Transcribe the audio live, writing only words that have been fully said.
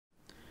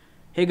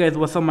Hey guys,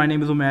 what's up? My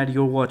name is Umair.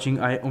 You're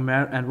watching I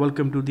Umair, and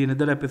welcome to the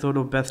another episode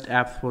of Best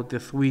Apps for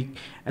this week.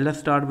 And let's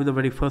start with the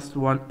very first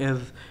one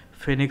is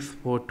Phoenix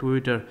for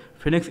Twitter.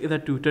 Phoenix is a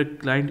Twitter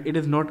client. It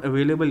is not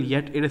available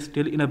yet. It is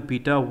still in a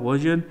beta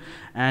version.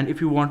 And if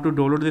you want to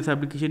download this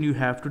application, you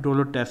have to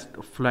download Test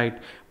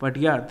Flight. But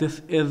yeah,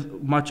 this is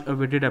much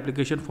awaited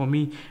application for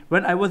me.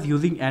 When I was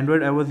using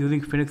Android, I was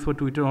using Phoenix for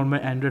Twitter on my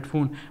Android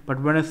phone.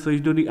 But when I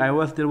switched to the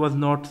iOS, there was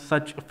not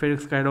such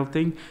Phoenix kind of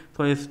thing.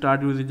 So I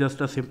started using just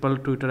a simple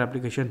Twitter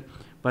application.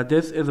 But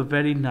this is a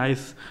very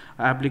nice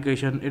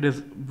application. It is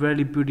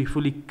very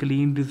beautifully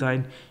clean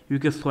design. You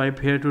can swipe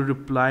here to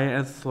reply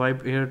and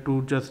swipe here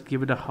to just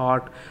give it a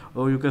heart,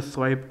 or you can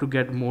swipe to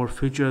get more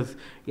features.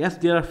 Yes,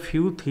 there are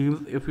few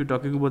themes if you're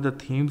talking about the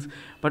themes,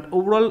 but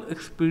overall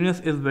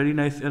experience is very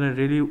nice and I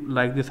really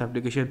like this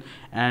application.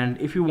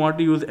 And if you want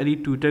to use any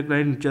Twitter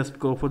client, just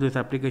go for this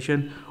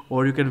application,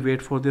 or you can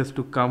wait for this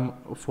to come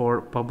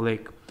for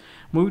public.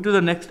 Moving to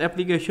the next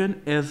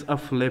application is a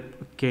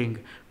Flip King.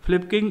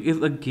 Flip King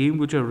is a game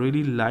which I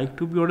really like,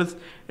 to be honest.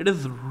 It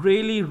is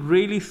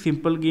really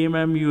simple game.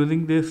 I'm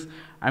using this.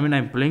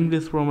 I'm playing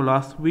this from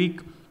last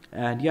week,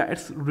 and yeah,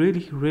 it's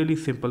really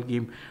simple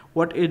game.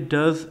 What it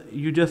does,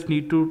 you just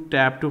need to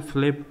tap to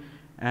flip,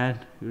 and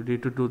you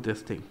need to do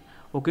this thing.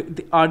 Okay,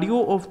 the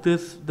audio of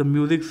this, the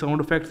music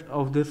sound effects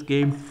of this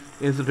game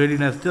is really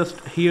nice. Just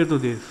hear to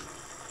this.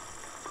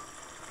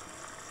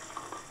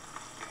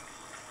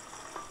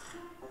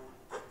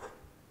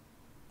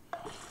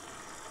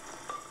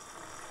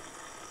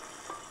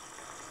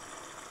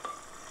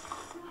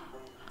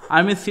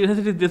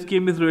 Seriously, this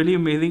game is really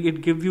amazing.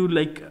 It gives you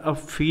like a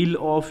feel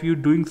of you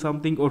doing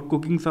something or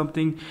cooking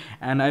something,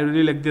 and I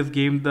really like this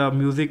game. The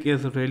music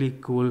is really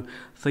cool.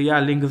 So yeah,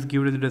 link is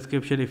given in the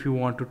description if you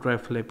want to try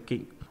Flip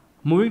King.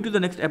 Moving to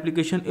the next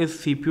application is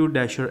CPU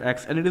Dasher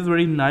X, and it is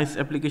very nice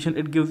application.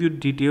 It gives you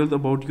details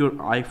about your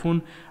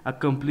iPhone, a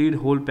complete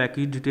whole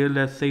package detail.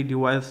 Let's say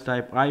device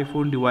type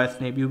iPhone, device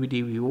name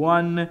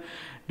UBTV1,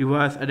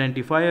 device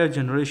identifier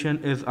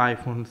generation is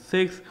iPhone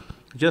 6.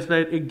 Just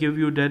like it give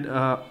you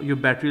that your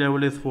battery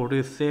level is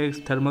 46,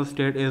 thermal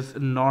state is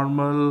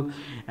normal,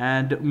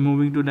 and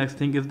moving to next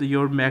thing is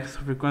your max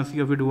frequency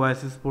of your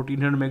device is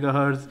 1400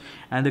 megahertz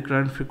and the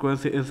current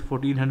frequency is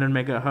 1400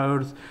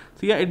 megahertz.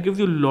 So yeah, it gives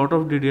you a lot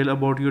of detail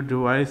about your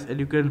device, and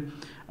you can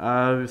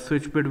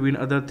switch between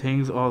other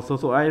things also.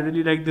 So I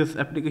really like this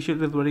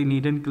application. It is very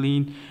neat and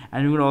clean,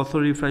 and you can also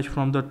refresh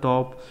from the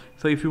top.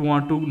 So if you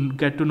want to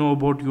get to know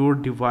about your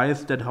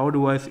device, that how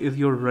device is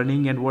your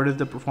running and what is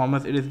the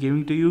performance it is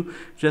giving to you,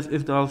 just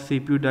install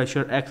CPU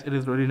Dasher X. It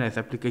is really nice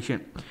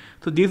application.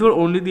 So these were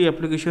only the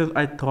applications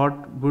I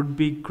thought would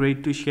be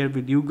great to share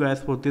with you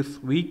guys for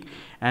this week.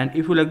 And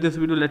if you like this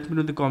video, let me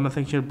know in the comment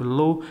section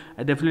below.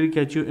 I definitely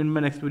catch you in my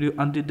next video.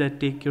 Until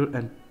that, take care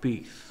and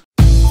peace.